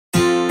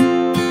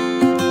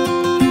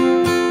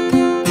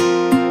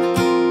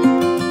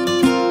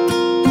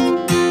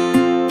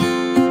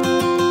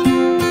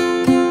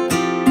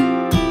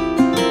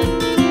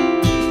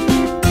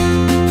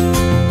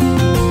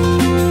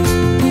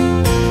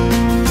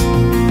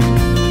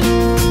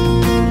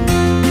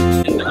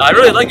I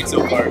really like it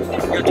so far.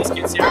 These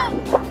kids here,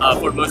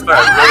 for the most part,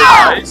 are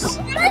really nice,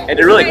 and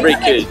they're really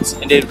great kids,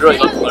 and they really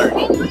love to learn.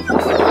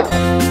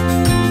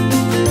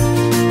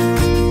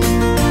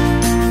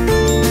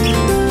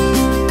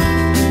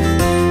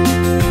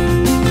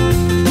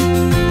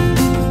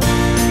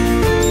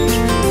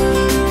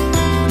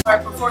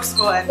 Right before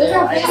school ended,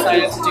 I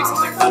decided to do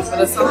something fun for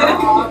the summer,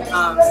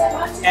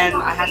 and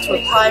I had to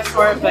apply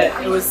for it, but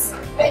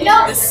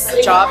this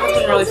job has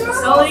been really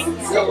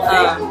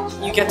fulfilling.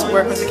 You get to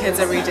work with the kids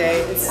every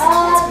day. It's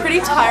pretty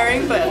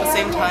tiring, but at the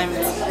same time,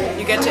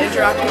 you get to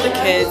interact with the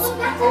kids.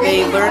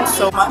 They learn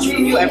so much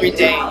from you every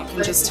day. You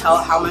can just tell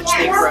how much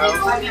they grow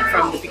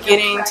from the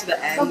beginning to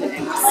the end.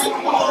 And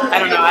I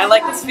don't know, I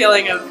like this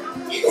feeling of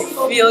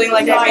feeling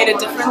like I made a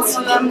difference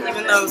to them,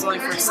 even though it was only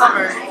for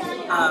summer.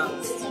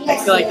 I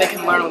feel like they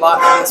can learn a lot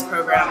from this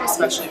program,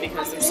 especially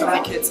because there's so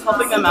many kids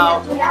helping them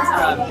out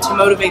to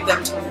motivate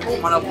them to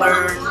want to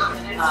learn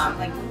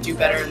and do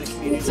better in the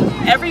community.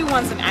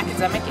 Everyone's an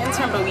academic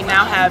intern, but we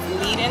now have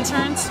lead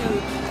interns who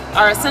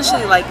are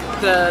essentially like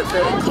the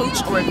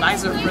coach or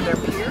advisor for their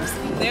peers.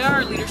 There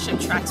are leadership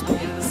tracks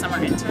within the summer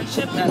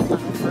internship that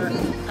for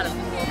kind of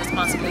more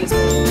responsibilities.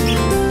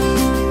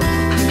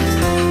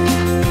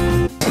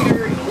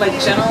 Like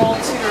general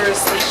tutor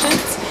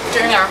stations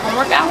during our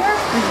homework hour,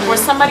 where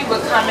somebody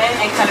would come in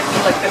and kind of be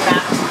like the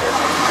math tutor.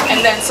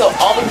 And then so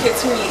all the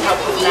kids who need help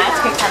with math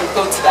can kind of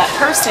go to that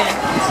person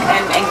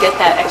and get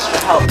that extra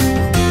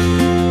help.